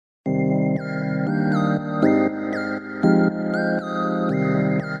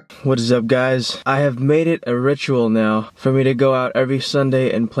What is up, guys? I have made it a ritual now for me to go out every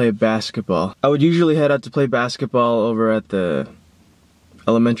Sunday and play basketball. I would usually head out to play basketball over at the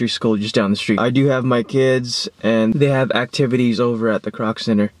elementary school just down the street. I do have my kids and they have activities over at the Croc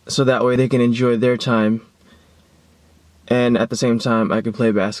Center, so that way they can enjoy their time, and at the same time I can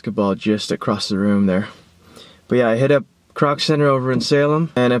play basketball just across the room there. But yeah, I hit up Croc Center over in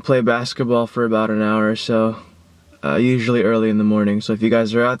Salem and I play basketball for about an hour or so. Usually early in the morning, so if you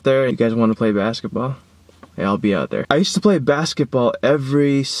guys are out there, you guys want to play basketball, yeah, I'll be out there. I used to play basketball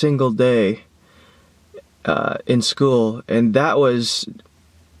every single day in school, and that was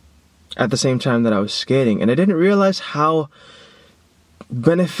at the same time that I was skating, and I didn't realize how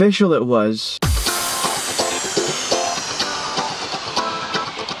beneficial it was.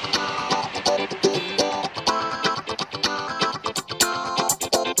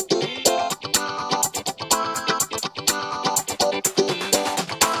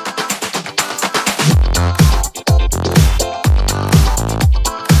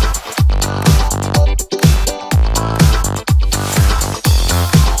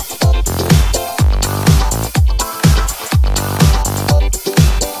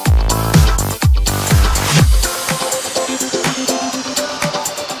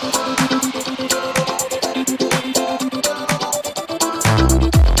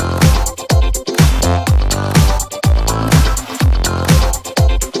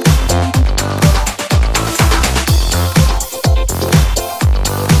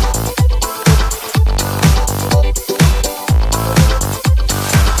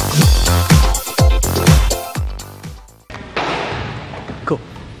 Cool.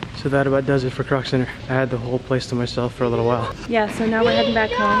 So that about does it for Croc Center. I had the whole place to myself for a little while. Yeah, so now we're heading back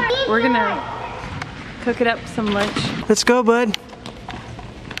home. We're gonna cook it up some lunch. Let's go, bud.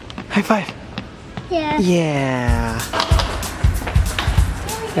 High five. Yeah. Yeah.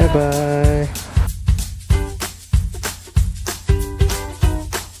 Bye-bye.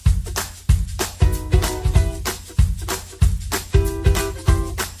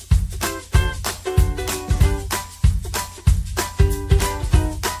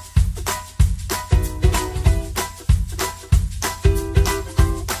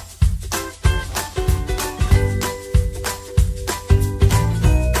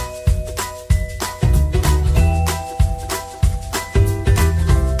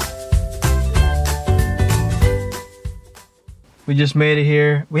 We just made it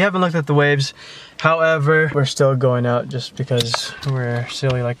here. We haven't looked at the waves. However, we're still going out just because we're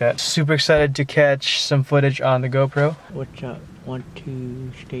silly like that. Super excited to catch some footage on the GoPro. What's up? 1,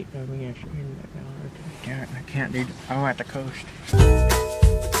 2, skate over here. I can't, dude. I'm at the coast.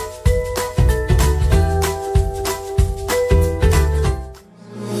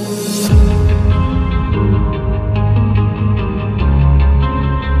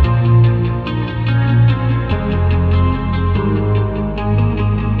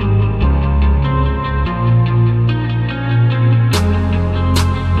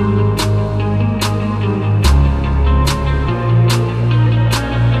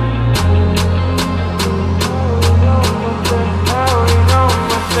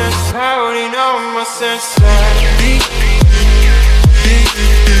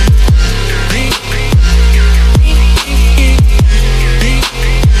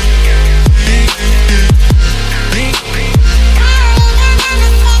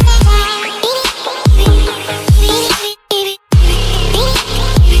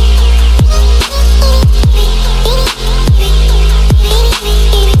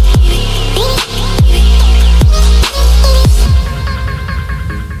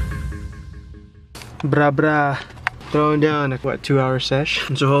 Bra bra. Throwing down a, what, 2-hour sesh?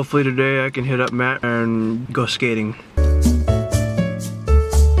 And so hopefully today I can hit up Matt and go skating.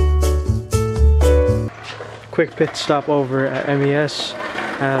 Quick pit stop over at MES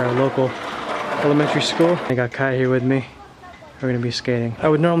at our local elementary school. I got Kai here with me. We're gonna be skating. I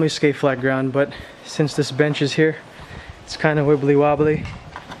would normally skate flat ground, but since this bench is here, it's kind of wibbly wobbly.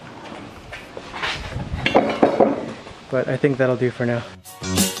 But I think that'll do for now.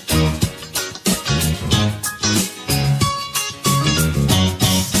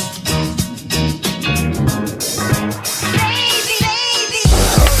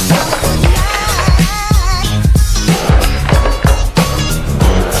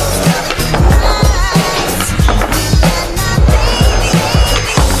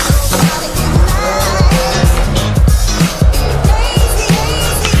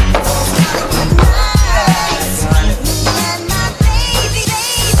 Baby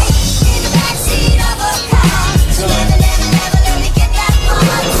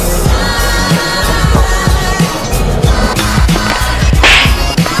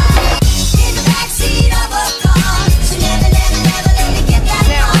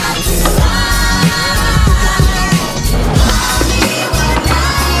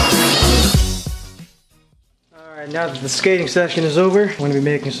Now that the skating session is over, I'm gonna be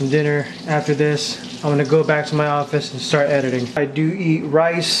making some dinner. After this, I'm gonna go back to my office and start editing. I do eat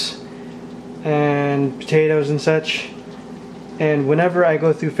rice and potatoes and such. And whenever I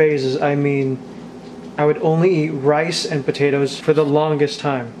go through phases, I mean, I would only eat rice and potatoes for the longest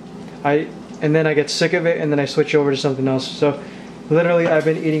time. And then I get sick of it and then I switch over to something else. So literally I've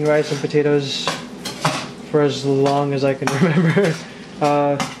been eating rice and potatoes for as long as I can remember.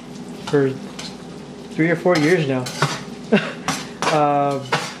 For 3 or 4 years now.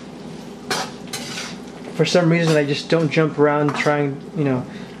 For some reason I just don't jump around trying, you know,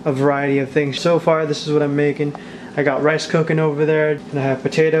 a variety of things. So far this is what I'm making. I got rice cooking over there and I have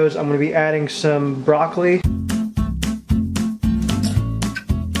potatoes. I'm gonna be adding some broccoli.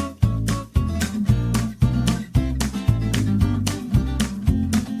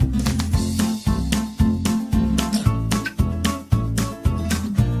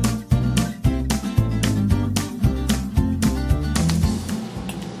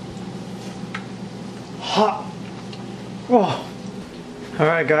 Hot. Oh.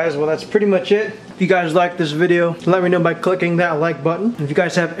 Alright guys, well that's pretty much it. If you guys like this video, let me know by clicking that like button. If you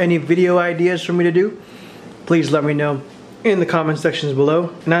guys have any video ideas for me to do, please let me know in the comment sections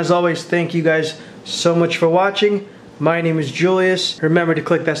below. And as always, thank you guys so much for watching. My name is Julius. Remember to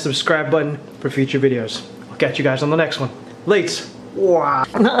click that subscribe button for future videos. I'll catch you guys on the next one. Lates. Wow.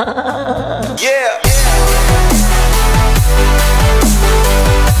 Yeah.